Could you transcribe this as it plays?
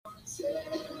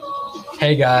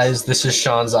Hey guys, this is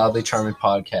Sean's Oddly Charming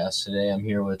Podcast. Today I'm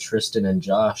here with Tristan and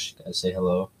Josh. Guys, say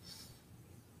hello.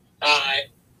 Hi.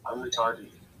 I'm retarded.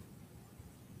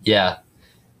 Yeah,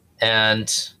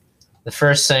 and the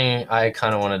first thing I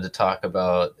kind of wanted to talk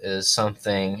about is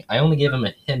something I only gave him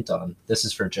a hint on. This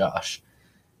is for Josh,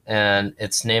 and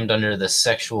it's named under the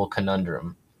Sexual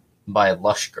Conundrum by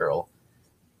Lush Girl,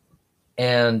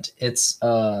 and it's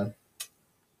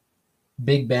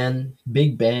Big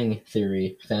Bang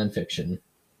Theory fan fiction.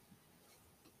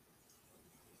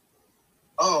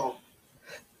 Oh,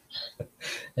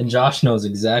 And Josh knows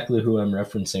exactly who I'm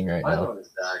referencing right I now. know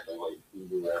exactly what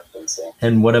you're referencing.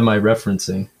 And what am I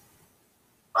referencing?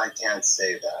 I can't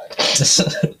say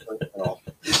that.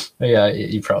 Yeah,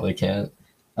 you probably can't.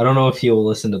 I don't know if he will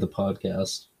listen to the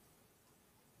podcast.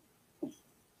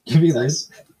 If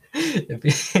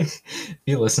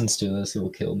he listens to this, he will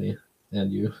kill me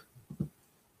and you.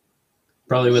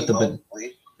 Probably with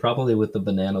the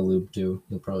banana loop too.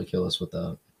 He'll probably kill us with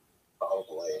that.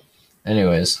 Probably.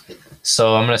 Anyways,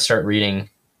 so I'm gonna start reading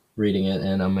it,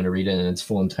 and I'm gonna read it in its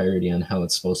full entirety on how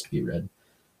it's supposed to be read.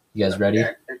 You guys ready?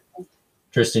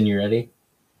 Tristan, you ready?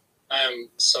 I'm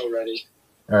so ready.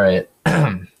 All right.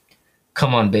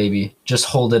 Come on, baby. Just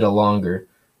hold it a longer.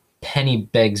 Penny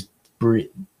begs.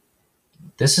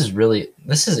 This is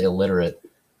illiterate.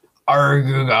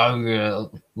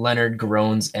 Leonard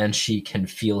groans, and she can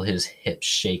feel his hips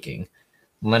shaking.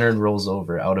 Leonard rolls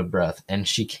over, out of breath, and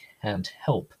she can't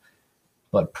help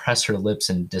but press her lips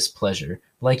in displeasure.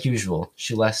 Like usual,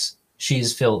 she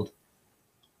is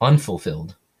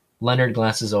unfulfilled. Leonard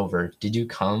glances over. Did you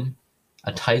come?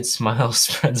 A tight smile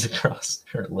spreads across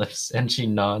her lips, and she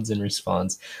nods in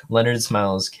response. Leonard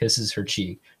smiles, kisses her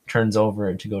cheek, turns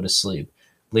over to go to sleep,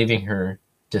 leaving her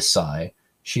to sigh.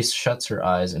 She shuts her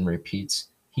eyes and repeats,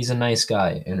 "He's a nice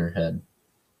guy," in her head.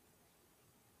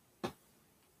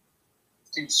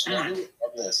 Dude, Swanee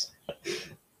love this.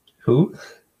 Who?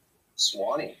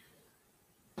 Swanee.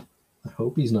 I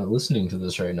hope he's not listening to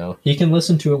this right now. He can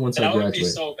listen to it once I That would graduate. be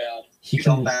so bad. He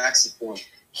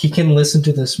can listen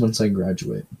to this once I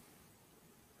graduate.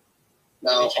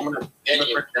 No, I'm gonna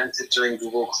present it during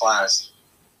Google class.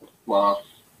 Wow.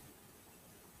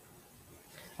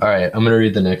 All right, I'm gonna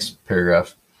read the next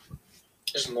paragraph.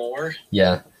 There's more?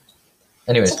 Yeah.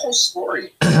 Anyways. It's a whole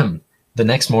story. The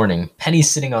next morning,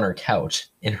 Penny's sitting on her couch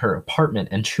in her apartment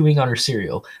and chewing on her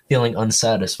cereal, feeling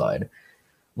unsatisfied.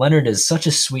 Leonard is such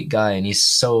a sweet guy and he's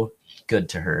so good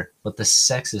to her, but the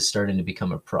sex is starting to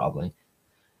become a problem.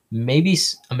 Maybe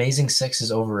amazing sex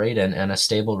is overrated and a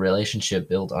stable relationship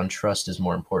built on trust is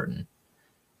more important.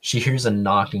 She hears a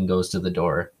knock and goes to the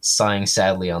door, sighing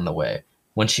sadly on the way.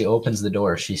 When she opens the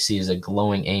door, she sees a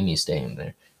glowing Amy standing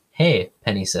there. "Hey,"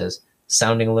 Penny says,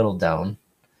 sounding a little down.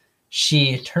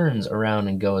 She turns around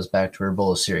and goes back to her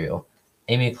bowl of cereal.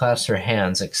 Amy claps her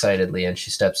hands excitedly and she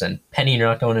steps in. "Penny, you're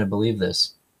not going to believe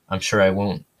this." "I'm sure I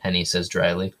won't," Penny says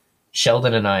dryly.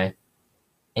 "Sheldon and I..."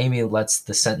 Amy lets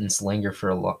the sentence linger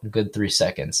for a good 3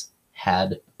 seconds.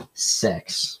 "Had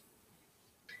sex."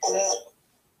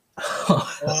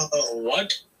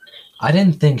 What? I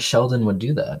didn't think Sheldon would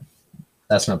do that.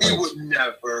 That's not He would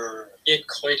never. It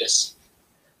coitus.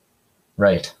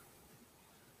 Right.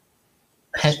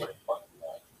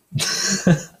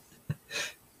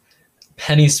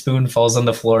 Penny's spoon falls on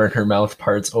the floor and her mouth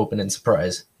parts open in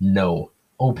surprise. "No."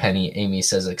 "Oh, Penny," Amy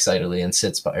says excitedly and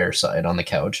sits by her side on the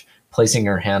couch, placing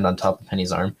her hand on top of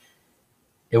Penny's arm.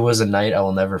 "It was a night I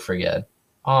will never forget."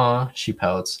 "Aw," she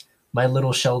pouts. "My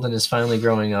little Sheldon is finally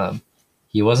growing up."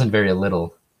 "He wasn't very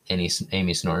little," Amy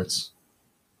snorts.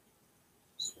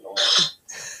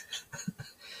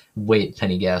 "Wait,"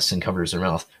 Penny gasps and covers her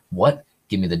mouth. "What?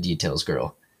 Give me the details,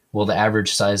 girl." "Well, the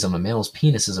average size of a male's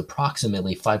penis is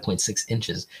approximately 5.6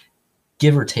 inches,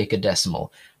 give or take a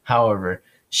decimal. However,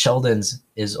 Sheldon's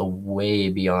is a way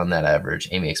beyond that average,"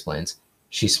 Amy explains.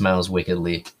 She smiles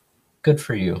wickedly. "Good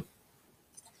for you."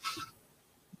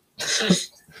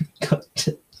 No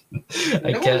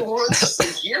one wants to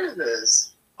hear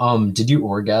this. Did you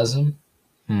orgasm?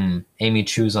 Amy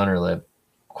chews on her lip.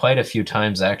 "Quite a few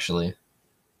times, actually."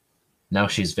 Now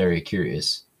she's very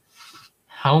curious.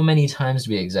 "How many times to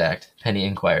be exact?" Penny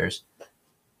inquires,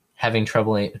 having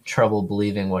trouble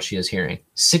believing what she is hearing.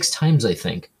 6 times, I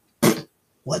think."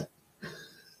 "What?"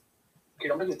 Okay,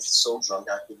 I'm gonna get so drunk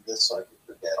after this so I can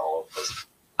forget all of this.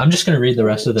 I'm just going to read the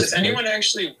rest of this. Does anyone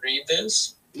actually read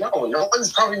this? No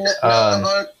one's probably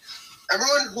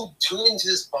everyone who tuned into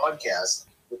this podcast,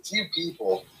 a few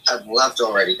people have left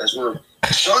already because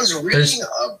Sean's reading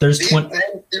Big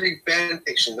Bang Theory fan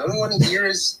fiction. The only one here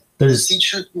is the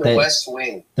teacher from the West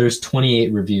Wing. There's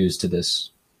 28 reviews to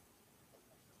this.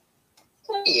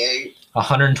 28.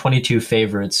 122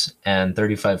 favorites and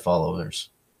 35 followers.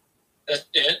 That's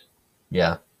it?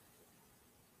 Yeah.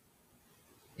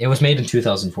 It was made in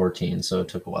 2014, so it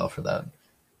took a while for that.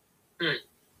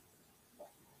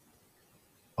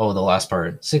 Oh, the last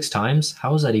part. 6 times?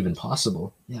 How is that even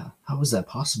possible? Yeah, how is that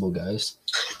possible, guys?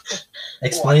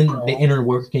 Explain the inner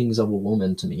workings of a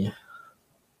woman to me.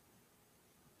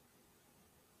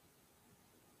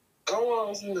 I don't want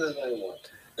to listen to this anymore.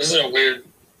 This is a weird.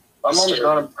 I'm almost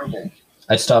not improving.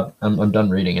 I stopped. I'm done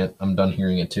reading it. I'm done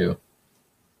hearing it too.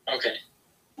 Okay.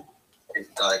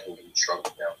 I can be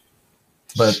drunk now.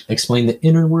 But explain the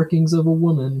inner workings of a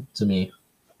woman to me.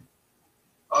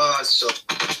 So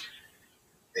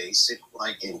basic,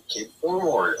 like in kid form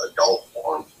or adult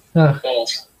form?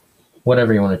 Both.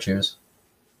 Whatever you want to choose.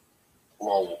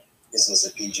 Well, is this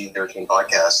a PG-13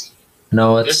 podcast?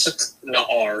 No, This is the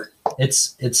R.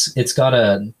 it's got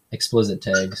a explicit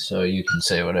tag, so you can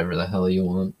say whatever the hell you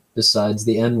want. Besides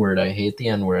the N-word, I hate the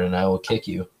N-word, and I will kick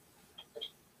you.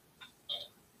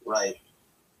 Right.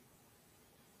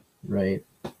 Right.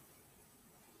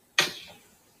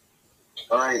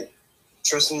 All right.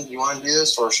 Tristan, you want to do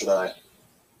this or should I?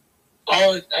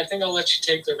 I think I'll let you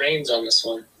take the reins on this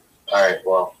one. All right.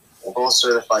 Well, we're both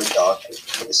certified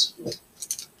doctors.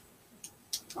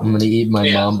 I'm gonna eat my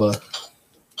mamba.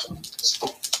 So,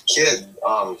 kid,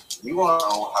 you want to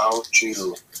know how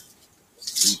to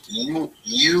you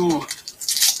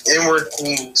inward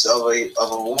things of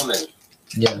a woman.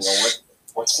 Yes. You know,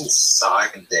 what's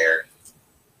inside there?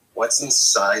 What's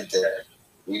inside there?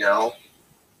 You know?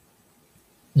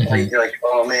 Mm-hmm. Like,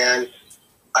 oh man,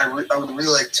 I would really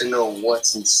like to know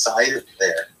what's inside of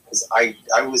there. Because I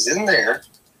was in there,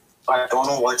 but I don't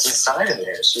know what's inside of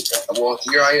there. So, well,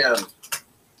 here I am.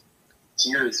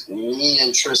 Here's me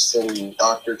and Tristan,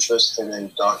 Dr. Tristan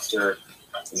and Dr.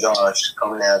 Josh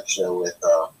coming at you with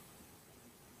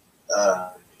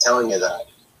telling you that.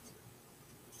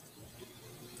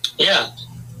 Yeah.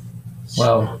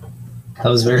 Wow. That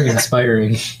was very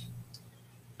inspiring.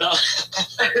 No.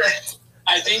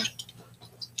 I think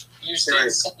you said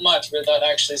so much without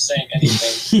actually saying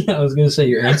anything. Yeah, I was gonna say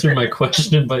you answered my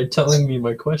question by telling me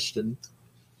my question.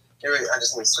 Anyway, I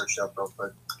just need to search it up real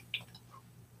quick.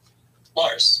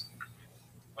 Lars,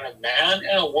 when a man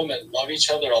and a woman love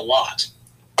each other a lot,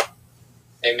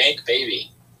 they make baby.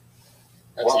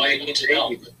 That's all you need to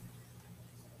know.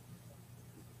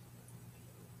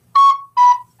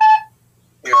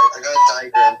 Here, I got a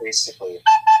diagram basically.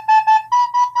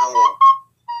 So,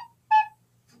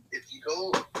 if you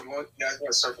guys want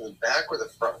to start from the back or the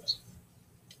front?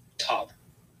 Top.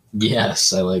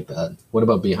 Yes, I like that. What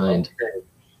about behind? Okay.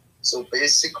 So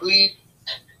basically,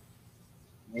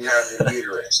 you have your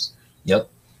uterus. Yep.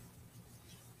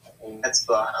 And that's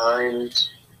behind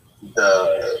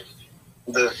the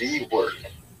V word.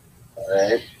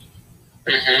 Alright?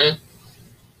 Mm-hmm.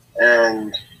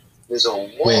 And there's a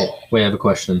wall. Wait, I have a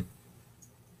question.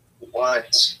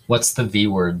 What? What's the V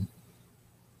word?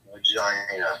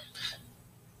 Vagina.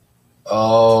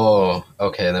 Oh,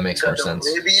 okay, that makes more sense.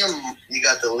 You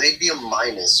got the labium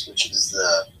minus, which is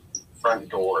the front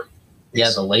door. Yeah,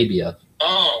 the labia.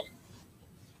 Oh.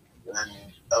 And then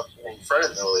up in front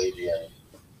of the labium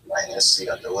minus, you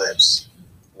got the lips.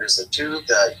 There's a tube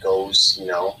that goes,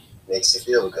 makes you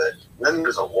feel good. And then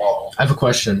there's a wall. I have a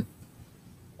question.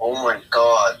 Oh my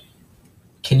god.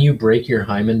 Can you break your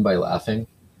hymen by laughing?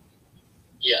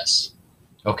 Yes.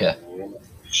 Okay.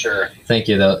 Sure. Thank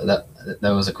you. That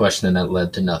was a question and that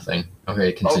led to nothing.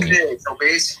 Okay, continue. Okay, so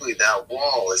basically that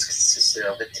wall is consisted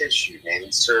of a tissue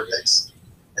named cervix.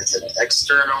 It's an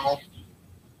external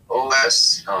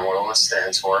OS, I don't know what OS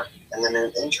stands for, and then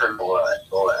an internal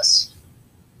OS.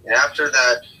 And after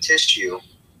that tissue,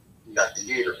 you got the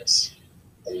uterus.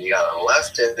 And you got a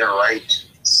left and a right,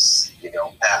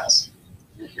 pass.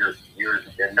 Your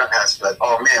nut has to be like,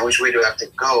 oh man, which way do I have to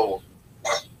go?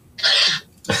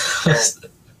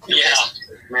 Yeah.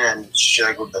 Man, should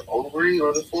I go with the ovary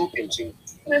or the fallopian tube?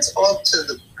 And it's all up to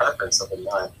the preference of the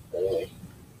nut, really.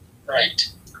 Right.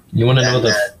 You want to know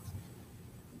the...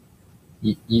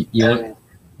 And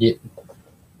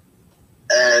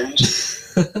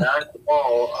that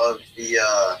wall of the,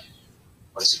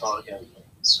 what's it called again?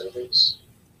 Cervix?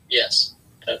 Yes,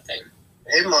 that thing.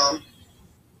 Hey, Mom.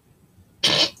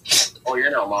 Oh,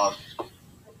 you're not Mom.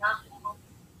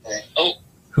 Hey. Oh.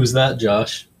 Who's that,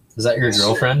 Josh? Is that your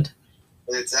girlfriend?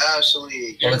 It's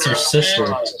actually... Oh, it's your sister.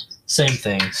 Same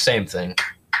thing.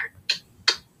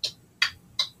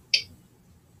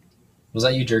 Was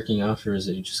that you jerking off or is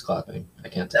it you just clapping? I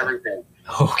can't tell. Everything.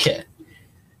 Okay.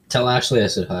 Tell Ashley I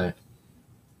said hi.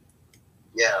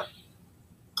 Yeah.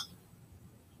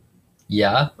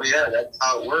 Yeah? But yeah, that's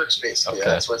how it works, basically. Okay.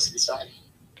 That's what's inside.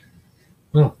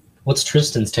 Well, what's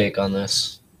Tristan's take on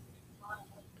this?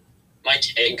 My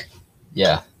take,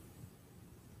 Yeah.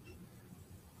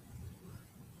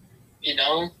 you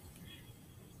know,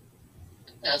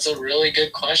 that's a really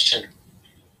good question.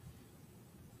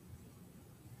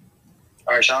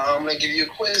 All right, Sean, I'm going to give you a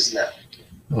quiz now.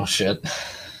 Oh, shit.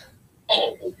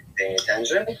 Oh, Paying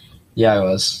attention? Yeah, I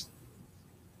was.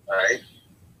 All right.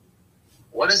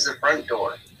 What is the front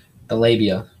door? The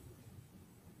labia.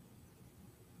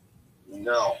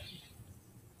 No.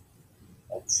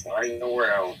 That's not even a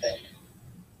word, I don't think.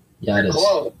 Yeah, it is.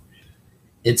 Close.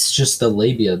 It's just the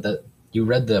labia. That you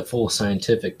read the full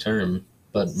scientific term,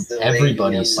 but It's the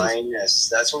everybody labia says minus.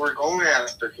 That's what we're going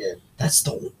after, kid.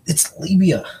 it's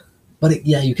labia. But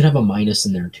yeah, you can have a minus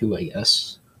in there too, I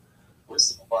guess.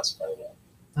 What's the plus, by the way?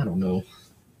 I don't know.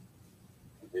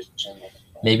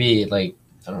 Maybe like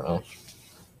I don't know.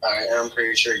 All right, I'm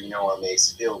pretty sure you know what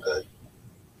makes it feel good.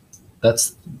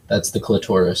 That's the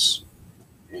clitoris.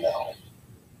 No.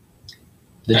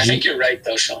 I think you're right,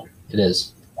 though, Sean. It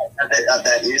is.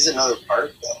 That is another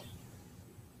part, though.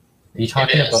 Are you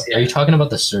talking about? Yeah. Are you talking about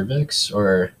the cervix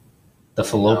or the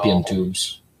fallopian No.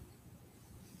 tubes?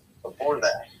 Before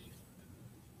that,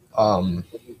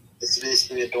 it's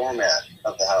basically a doormat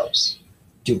of the house.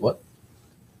 Dude, what?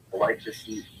 Wipe your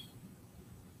feet.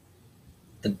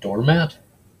 The doormat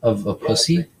of a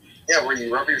pussy? Yeah, where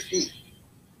you rub your feet.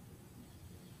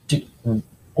 Dude,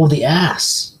 oh, the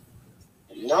ass.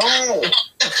 No.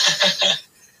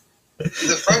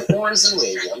 The front door is the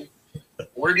labia.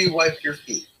 Where do you wipe your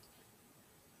feet?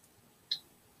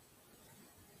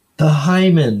 The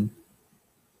hymen.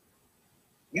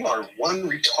 You are one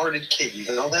retarded kid.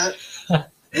 You know that?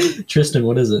 Tristan,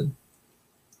 what is it?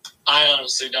 I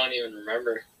honestly don't even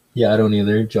remember. Yeah, I don't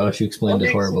either. Josh, you explained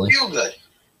it horribly. It feel good?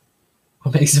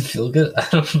 What makes it feel good? I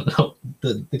don't know.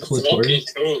 The clitoris.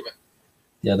 Tube.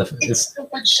 Yeah, it's the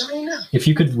vagina. If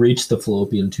you could reach the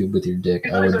fallopian tube with your dick,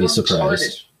 I would be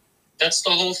surprised. That's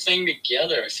the whole thing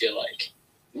together, I feel like.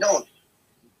 No,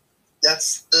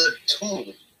 that's the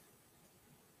tube.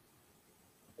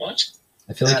 What?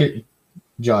 I feel like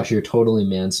Josh, you're totally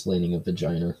mansplaining a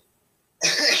vagina.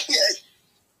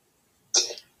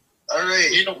 All right.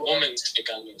 You need a woman's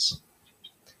take on this.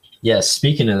 Yes,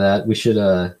 speaking of that, we should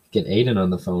get Aiden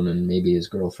on the phone and maybe his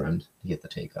girlfriend to get the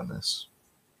take on this.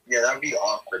 Yeah, that would be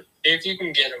awkward. If you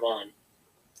can get him on.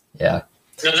 Yeah.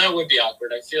 No, that would be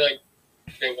awkward. I feel like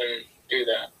they wouldn't do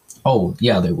that. Oh,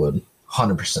 yeah, they would.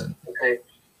 100%. Okay.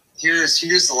 Here's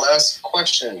the last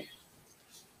question.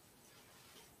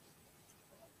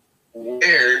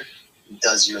 Where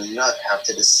does your nut have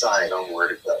to decide on where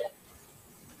to go?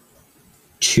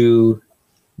 To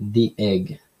the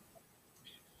egg.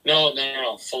 No.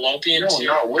 Fallopian tube.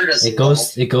 No, where does it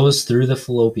goes? It goes through the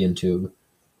fallopian tube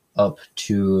up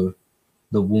to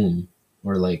the womb,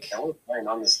 or like. That was fine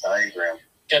on this diagram.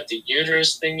 Got the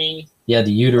uterus thingy. Yeah,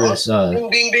 the uterus. Ding,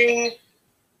 ding, ding.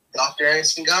 Dr.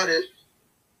 Anderson got it.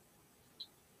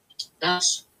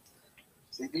 Nice.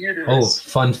 The uterus. Oh,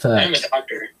 fun fact. I'm a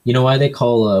doctor. You know why they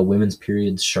call women's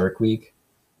periods Shark Week?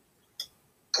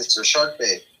 Because it's a shark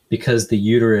bait. Because the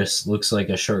uterus looks like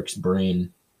a shark's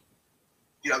brain.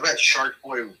 I bet Shark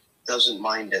Boy doesn't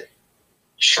mind it.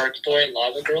 Shark Boy and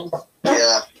Lava Girl?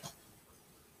 Yeah.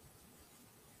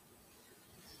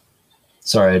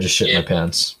 Sorry, I just shit my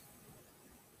pants.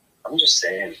 I'm just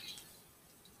saying.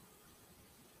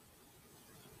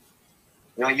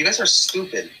 You guys are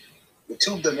stupid. The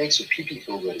tube that makes your pee-pee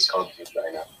feel good is called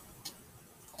vagina.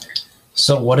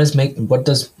 So what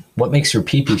makes your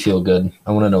pee-pee feel good?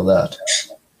 I want to know that.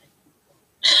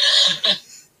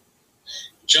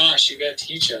 Josh, you gotta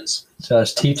teach us.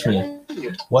 Josh, teach me.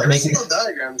 What Every makes single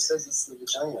diagram says it's the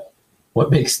vagina. What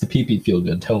makes the pee-pee feel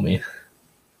good? Tell me.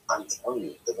 I'm telling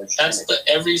you, the vagina. That's the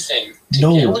everything.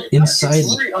 No, inside. It's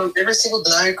literally on every single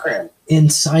diagram.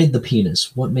 Inside the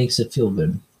penis. What makes it feel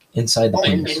good? Inside the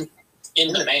penis.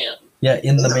 In the man. Yeah,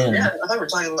 in the man. Yeah, I thought we were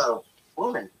talking about a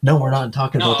woman. No, we're not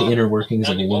talking about the inner workings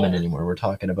of a woman anymore. anymore. We're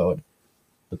talking about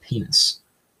the penis.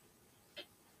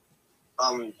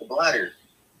 The bladder.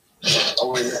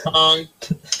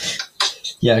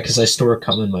 Yeah, because I store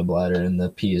cum in my bladder and the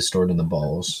pee is stored in the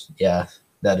balls. Yeah,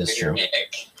 that is true.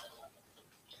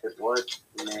 What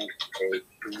makes a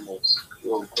penis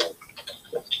feel good?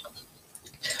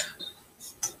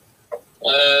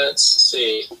 Let's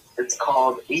see. It's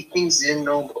called 8 Things You Didn't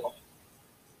Know.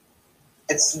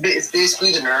 It's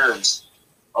basically the nerves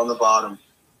on the bottom.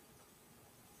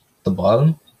 The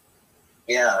bottom?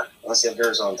 Yeah, unless you have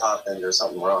nerves on top, then there's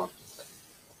something wrong.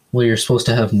 Well, you're supposed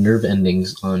to have nerve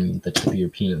endings on the tip of your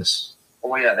penis.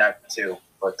 Oh yeah, that too.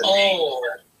 But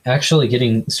actually,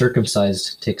 getting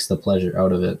circumcised takes the pleasure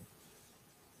out of it.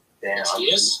 Damn.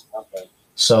 Matthias? Okay.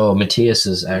 So Matthias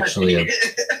is actually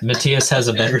Matthias has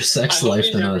a better sex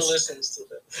life than us. Listens to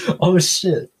this. Oh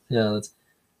shit! Yeah,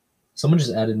 someone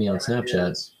just added me on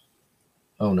Snapchat.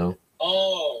 Oh no.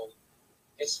 Oh,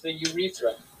 it's the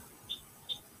urethra.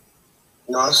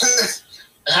 No.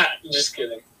 Just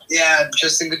kidding. Yeah,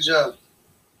 Tristan, good job.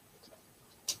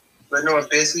 But no, it's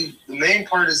basically the main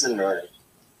part is the nerve.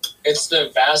 It's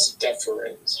the vas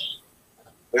deferens.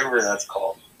 Whatever that's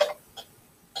called. I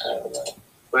don't know.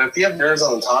 But if you have nerves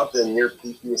on the top, then your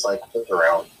PP is like flipped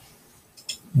around.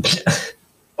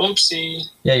 Oopsie.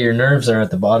 Yeah, your nerves are at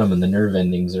the bottom and the nerve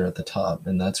endings are at the top,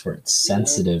 and that's where it's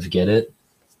sensitive. Get it?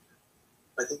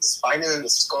 But it's finer than the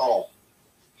skull.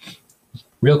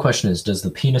 Real question is, does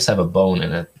the penis have a bone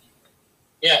in it?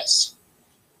 Yes.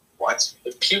 What?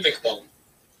 The pubic bone.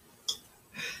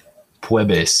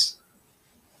 Puebes.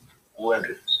 What?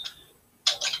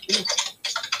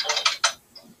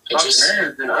 Just,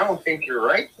 Then I don't think you're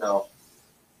right, though.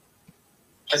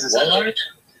 what?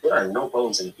 There are no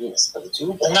bones in the penis, but the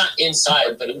two Well, not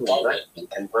inside, but above it.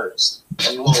 And burst.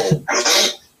 Whoa.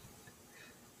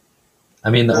 I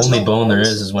mean, the There's only no bone there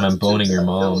bones. is when I'm boning your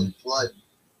mom. Blood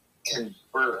can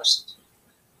burst.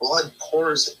 Blood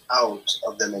pours out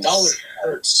of them and That would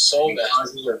hurt so bad.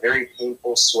 causes a very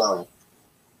painful swelling.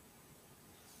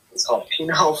 It's called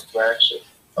penile fracture.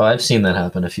 Oh, I've seen that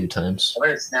happen a few times. When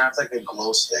it snaps like a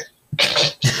glow stick.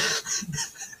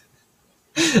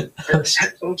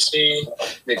 Oopsie.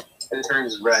 It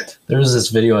turns red. There was this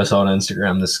video I saw on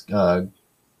Instagram. This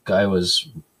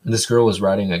girl was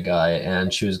riding a guy,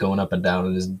 and she was going up and down,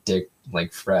 and his dick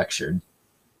like fractured.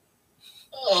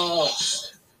 Oh,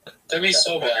 that'd be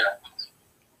so bad.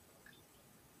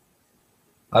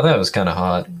 I thought it was kind of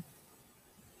hot.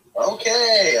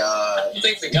 Okay. I don't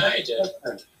think the guy did.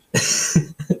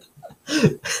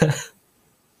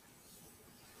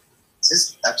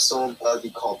 This episode be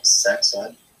called Sex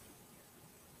Ed?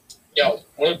 Yo,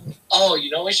 you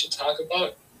know what we should talk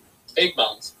about? Big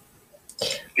Mouth.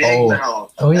 Big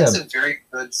Mouth. Oh, That's a very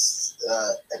good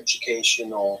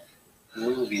educational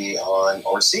movie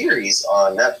or series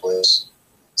on Netflix,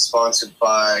 sponsored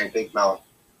by Big Mouth.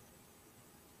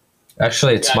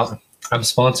 Actually, I'm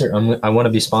sponsored. I want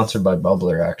to be sponsored by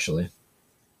Bubbler. Actually,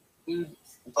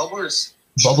 Bubbler's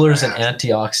an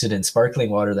antioxidant sparkling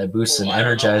water that boosts and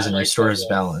energizes and restores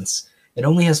balance. It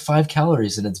only has 5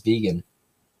 calories and it's vegan.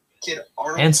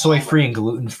 And soy-free and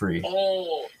gluten-free.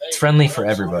 Oh, it's friendly for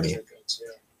everybody.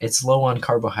 It's low on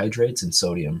carbohydrates and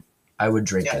sodium. I would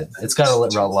drink it. It's got a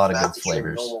lot of good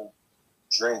flavors.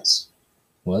 Drinks.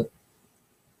 What?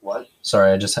 What?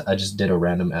 Sorry, I just did a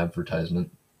random advertisement.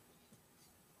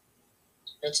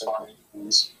 It's okay.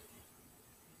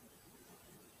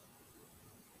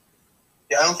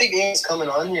 Yeah, I don't think Ian's coming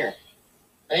on here.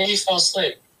 I think he fell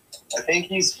asleep. I think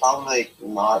he's probably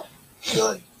not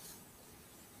good.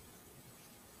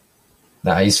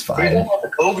 Nah, he's fine.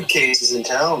 The COVID cases in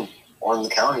town or in the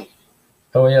county.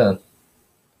 Oh yeah.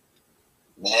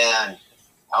 Man,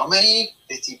 how many?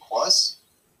 50 plus?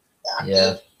 Active?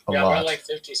 Yeah, a lot. We're like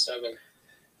 57.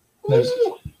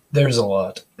 There's a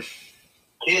lot.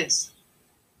 Kids,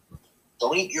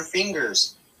 don't eat your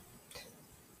fingers.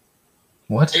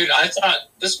 What? Dude, I thought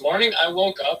this morning I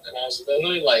woke up and I was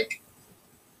literally like,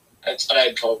 I thought I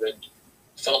had COVID.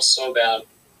 Felt so bad.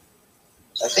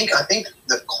 I think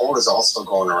the cold is also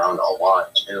going around a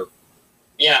lot too.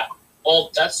 Yeah. Well,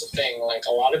 that's the thing. Like,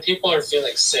 a lot of people are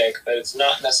feeling sick, but it's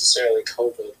not necessarily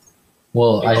COVID.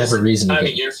 Well, I have a reason to Time of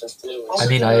get. year for flu. I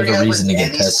mean, I have a reason to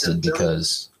get tested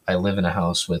because I live in a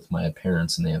house with my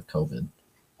parents and they have COVID.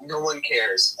 No one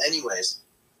cares. Anyways,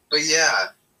 but yeah.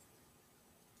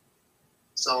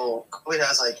 So COVID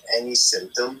has like any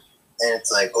symptom, and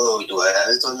it's like, oh, do I have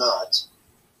it or not?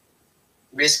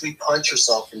 Basically, punch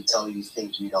yourself until you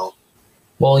think you don't.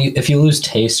 Well, if you lose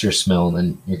taste or smell,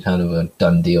 then you're kind of a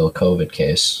done deal COVID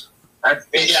case.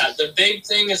 Yeah, the big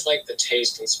thing is like the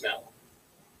taste and smell.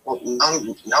 Well,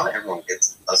 not everyone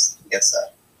gets that.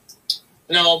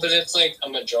 No, but it's like a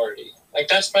majority. Like,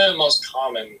 that's probably the most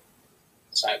common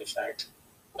side effect.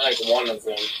 Like, one of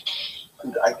them.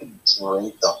 I could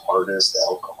drink the hardest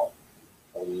alcohol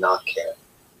and not care.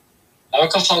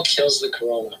 Alcohol kills the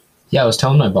corona. Yeah, I was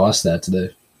telling my boss that today.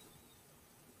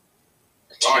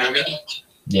 Oh,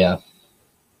 Yeah.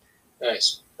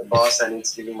 Nice. The boss that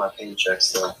needs to give me my paycheck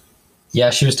still. Yeah,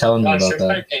 she was telling me I about should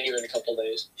probably that. pay you in a couple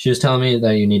days. She was telling me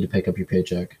that you need to pick up your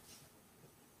paycheck.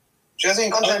 She doesn't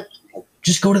even contact.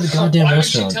 Just go to the goddamn Why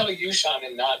restaurant. would she tell you, Sean,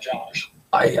 and not Josh?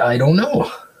 I don't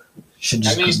know. Should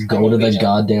just I mean, go to the probably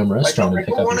goddamn Like, restaurant I and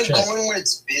pick don't up your want to check. go in when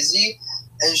it's busy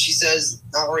And she says,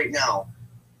 not right now.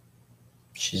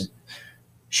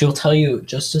 She'll tell you,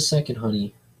 just a second,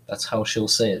 honey. That's how she'll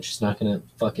say it. She's not gonna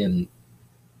fucking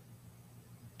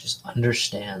just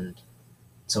understand.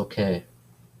 It's okay.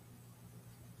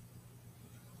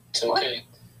 It's okay.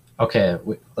 Okay,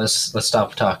 let's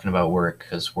stop talking about work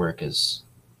because work is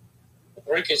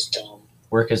dumb.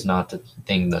 Work is not the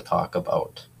thing to talk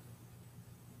about.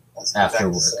 That's after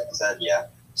work. Sex ed, yeah.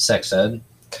 Sex ed.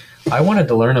 I wanted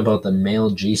to learn about the male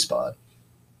G spot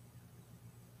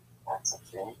That's a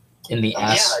thing. in the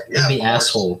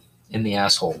asshole. In the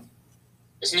asshole.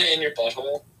 Isn't it in your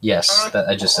butthole? Yes,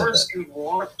 I just said that. Of course you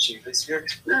want to, because you're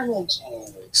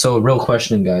experimenting. So, real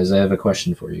question, guys. I have a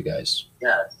question for you guys.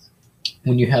 Yes.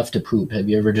 When you have to poop, have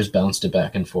you ever just bounced it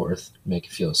back and forth, make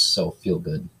it feel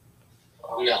good?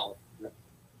 No.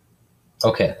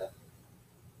 Okay.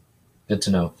 Good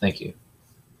to know. Thank you.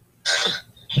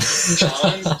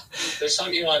 John, there's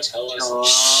something you want to tell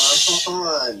us. Come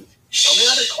on. Tell me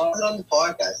how to comment on the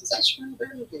podcast. It's actually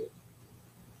very good.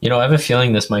 You know, I have a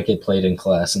feeling this might get played in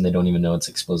class and they don't even know it's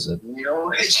explicit. You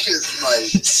know, it's just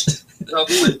like,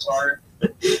 retard.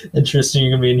 And Tristan,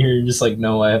 you're going to be in here, you're just like,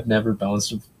 no, I have never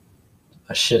bounced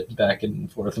a shit back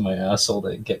and forth in my asshole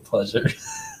to get pleasure.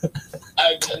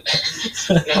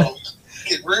 No.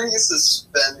 We're going to get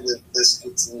suspended if this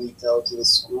gets leaked out to the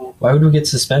school. Why would we get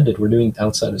suspended? We're doing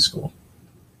outside of school.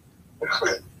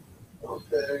 Okay.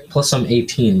 Plus, I'm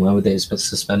 18. Why would they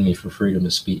suspend me for freedom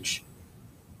of speech?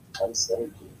 I'm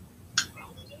 17.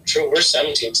 True, we're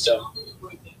 17 still.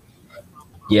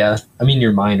 Yeah, I mean,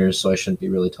 you're minors, so I shouldn't be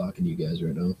really talking to you guys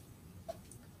right now.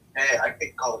 Hey, I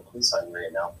could call the police on you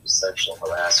right now for sexual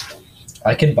harassment.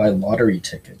 I can buy lottery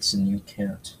tickets, and you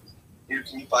can't. Dude,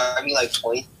 can you buy me like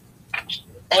 20?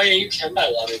 Oh yeah, you can buy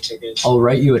lottery tickets. I'll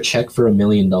write you a check for $1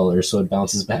 million so it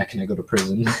bounces back and I go to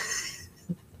prison.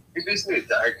 You're basically a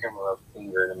diagram of a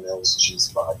finger in a male's G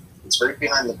spot. It's right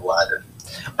behind the bladder.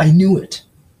 I knew it.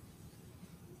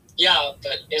 Yeah,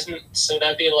 but so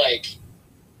that'd be like,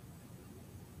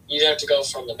 you'd have to go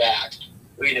from the back.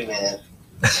 Wait a minute.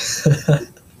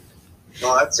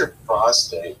 No, that's your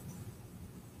prostate.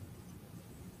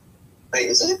 Wait,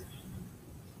 is it?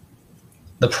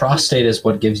 The prostate is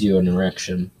what gives you an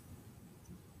erection.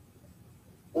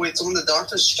 Wait, so when the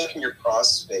doctor's checking your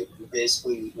prostate, you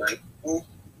basically like,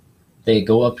 They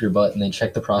go up your butt and they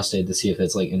check the prostate to see if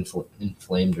it's like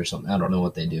inflamed or something. I don't know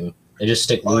what they do. They just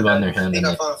stick lube on their hand. I think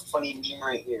I found a funny meme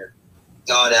right here.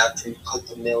 God, after he put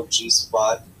the male G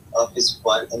spot up his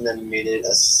butt and then made it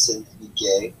a simply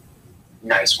gay.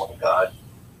 Nice one, God.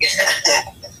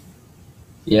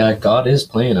 Yeah, God is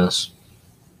playing us.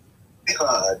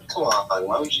 God, come on.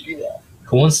 Why would you do that?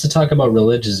 Who wants to talk about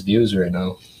religious views right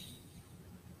now?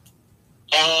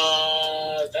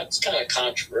 That's kind of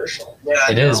controversial.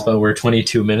 Yeah, It is, but we're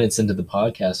 22 minutes into the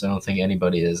podcast. I don't think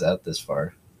anybody is at this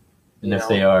far. And if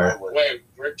they are, Wait,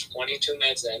 we're 22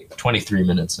 minutes in? 23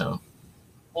 minutes now.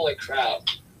 Holy crap.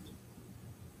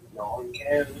 No one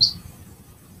cares.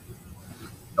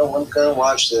 No one's gonna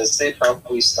watch this. They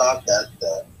probably stopped at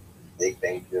the Big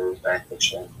Bang Theory fan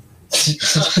fiction.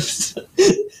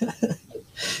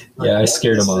 Yeah, I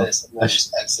scared them off.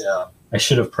 Exit out. I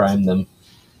should have primed them.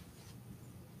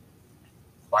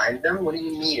 Find them? What do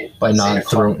you mean? By not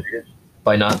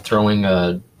throwing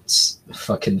a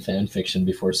fucking fan fiction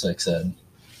before sex ed.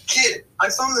 Kid, I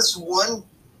saw this one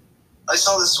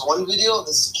video of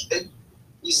this kid.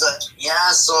 He's like, yeah,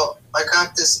 so I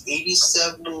got this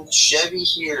 87 Chevy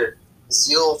here. It's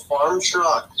the old farm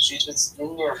truck. She's been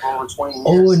in there for over 20 years.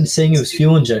 Oh, and saying it was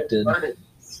fuel injected. Started.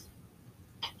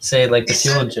 Say like the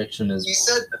fuel injection is. He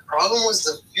said the problem was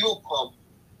the fuel pump.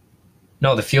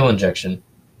 No, the fuel injection.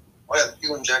 Oh yeah, the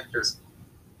fuel injectors.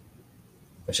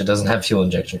 Which it doesn't have fuel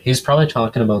injection. He's probably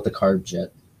talking about the carb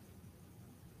jet.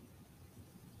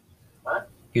 What?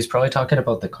 He's probably talking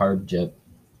about the carb jet.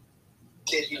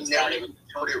 Kid, he never even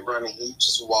put it running. He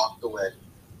just walked away.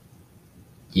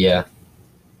 Yeah.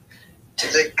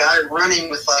 The guy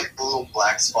running with like a little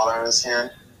black spot on his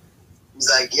hand. He's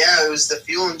like, yeah, it was the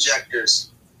fuel injectors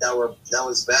that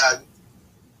was bad.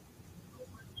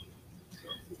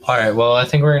 All right. Well, I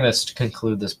think we're gonna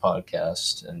conclude this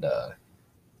podcast, and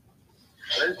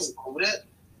Conclude it?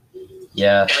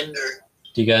 yeah. Ender.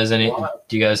 Do you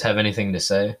guys have anything to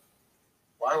say?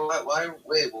 Why are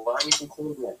we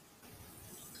concluding it?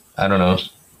 I don't know.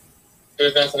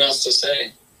 There's nothing else to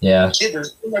say. Yeah. Kid,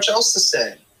 there's too much else to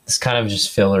say. It's kind of just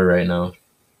filler right now.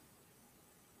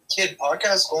 Kid,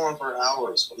 podcast going for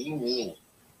hours. What do you mean?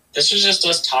 This is just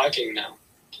us talking now.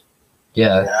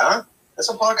 Yeah. Yeah? That's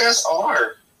what podcasts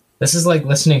are. This is like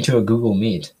listening to a Google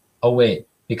Meet. Oh wait,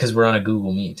 because we're on a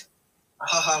Google Meet.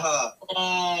 Ha ha ha.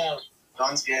 Oh,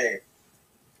 Sean's gay.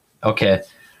 Okay.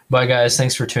 Bye, guys.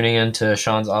 Thanks for tuning in to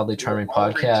Sean's Oddly Charming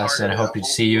podcast, and I hope to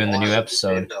see you in the new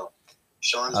episode.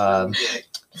 Sean's gay.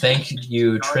 Thank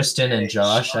you, Tristan and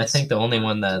Josh. I think the only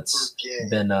one that's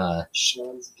been a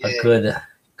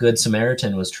good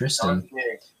Samaritan was Tristan.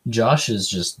 Josh is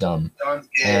just dumb.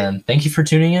 And thank you for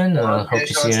tuning in. Hope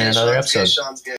to see you in another episode.